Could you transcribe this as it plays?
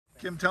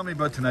Kim, tell me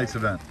about tonight's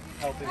event.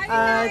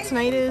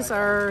 Tonight is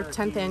our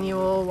 10th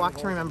annual Walk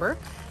to Remember,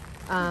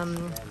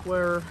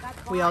 where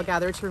we all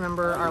gather to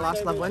remember our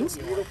lost loved ones.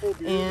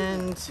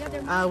 And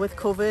with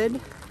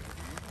COVID,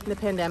 the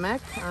pandemic,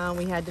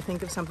 we had to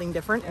think of something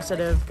different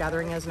instead of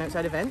gathering as an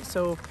outside event.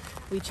 So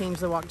we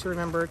changed the Walk to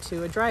Remember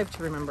to a Drive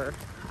to Remember.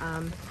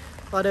 A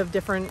lot of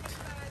different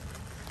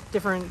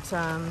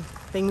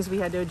things we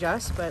had to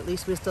adjust, but at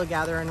least we still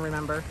gather and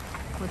remember,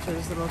 which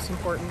is the most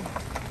important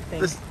thing.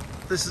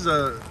 This is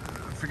a,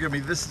 forgive me,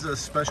 this is a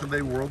special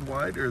day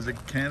worldwide, or is it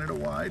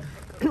Canada-wide?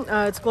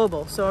 It's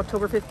global. So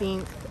October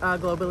 15th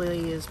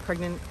globally is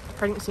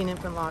Pregnancy and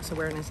Infant Loss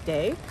Awareness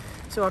Day.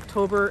 So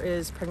October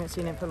is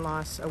Pregnancy and Infant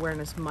Loss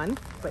Awareness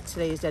Month, but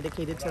today is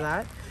dedicated to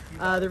that.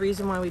 The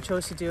reason why we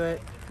chose to do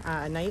it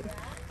at night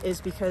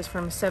is because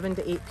from 7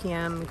 to 8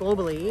 p.m.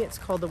 globally, it's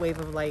called the Wave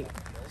of Light.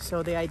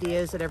 So the idea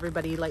is that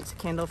everybody lights a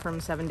candle from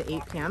 7 to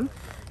 8 p.m.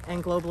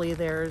 and globally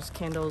there's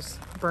candles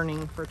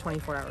burning for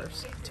 24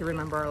 hours to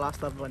remember our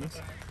lost loved ones.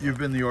 You've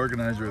been the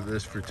organizer of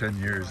this for 10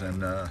 years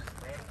and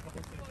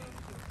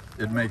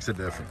it makes a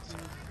difference.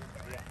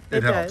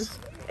 It helps.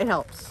 It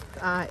helps.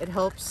 It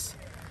helps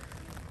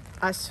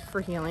us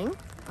for healing,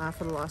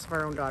 for the loss of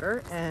our own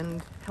daughter,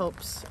 and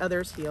helps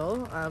others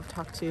heal. I've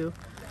talked to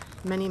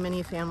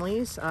many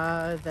families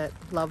that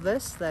love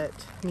this, that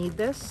need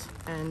this,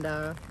 and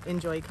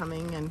enjoy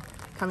coming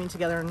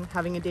together and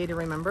having a day to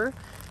remember.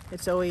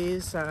 It's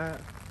always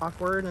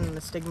awkward and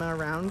the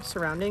stigma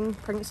surrounding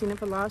pregnancy and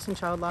infant loss and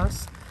child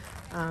loss.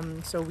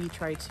 So we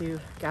try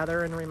to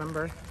gather and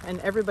remember, and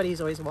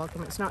everybody's always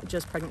welcome. It's not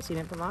just pregnancy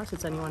and infant loss,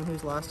 it's anyone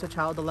who's lost a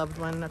child, a loved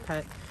one, a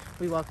pet.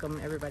 We welcome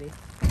everybody.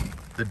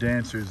 The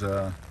dance is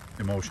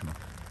emotional.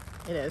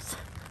 It is,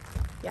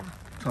 yeah.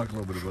 Talk a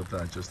little bit about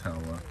that, just how...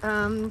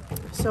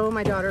 So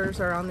my daughters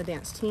are on the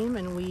dance team,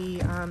 and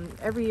we,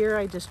 every year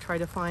I just try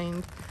to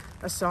find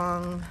a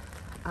song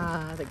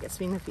that gets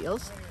me in the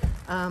feels,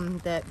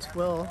 that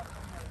will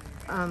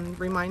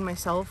remind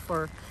myself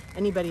or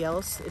anybody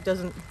else.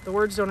 The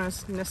words don't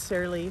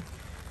necessarily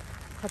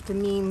have to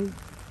mean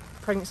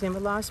pregnancy and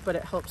loss, but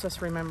it helps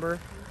us remember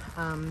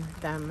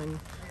them, and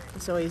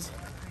it's always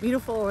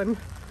beautiful and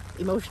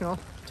emotional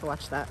to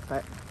watch that.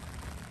 But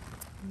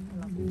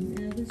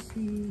never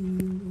see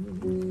your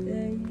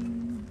face.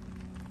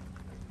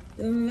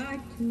 Don't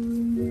like to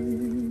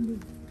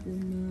remember, but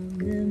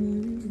my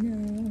memories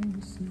now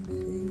seem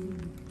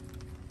fade.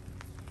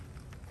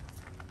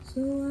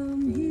 So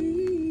I'm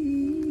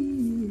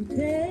here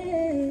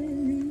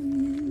telling you.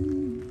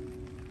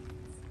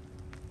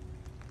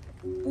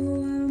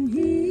 Oh, I'm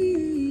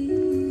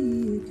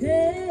here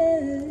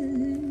telling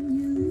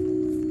you,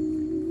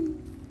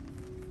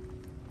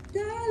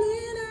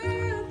 darling, I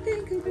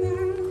think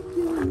about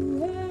you.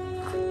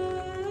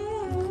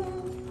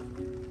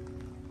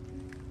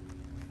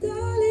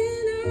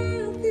 Darling,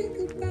 I think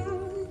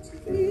about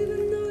you,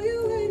 even though you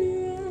ain't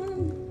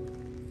around.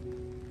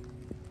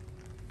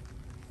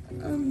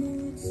 I know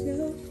it's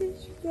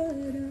selfish, but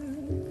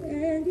I'm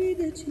angry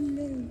that you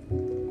left.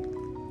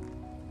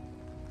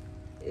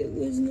 It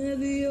was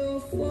never your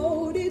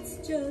fault, it's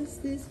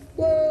just this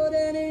world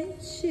and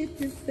its shit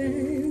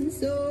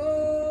defense.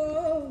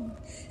 Oh,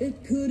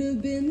 it could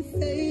have been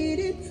fate,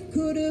 it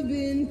could have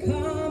been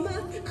karma,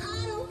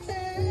 I don't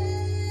care.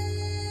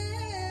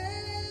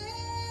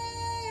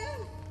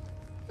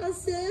 I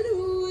said,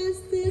 who is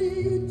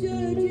the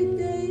judge? Your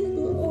days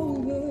were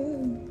over,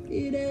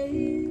 it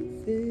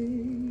ain't fair.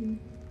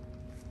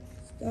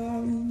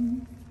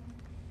 Darling,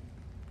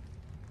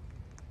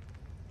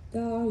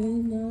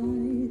 darling, I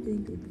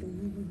think about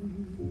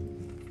you.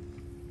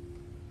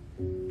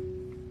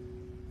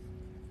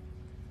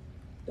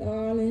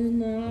 Darling,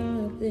 I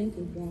think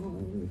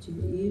about you,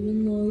 even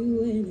though you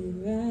ain't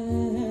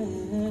around.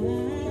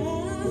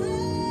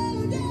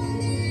 Darling,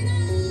 I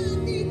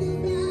think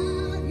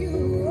about you.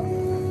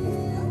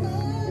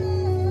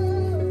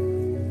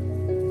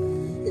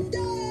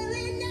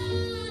 Darling, I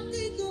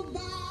think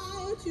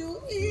about you,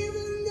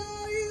 even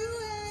though you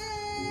ain't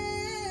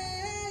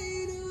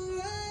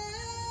around.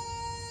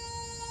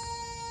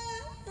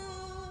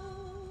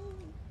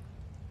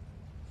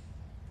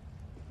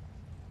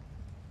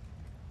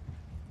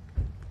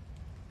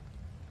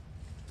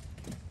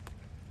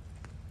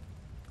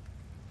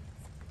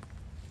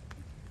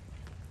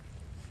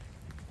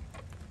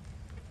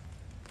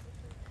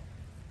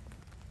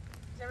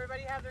 does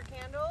everybody have their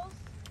candles?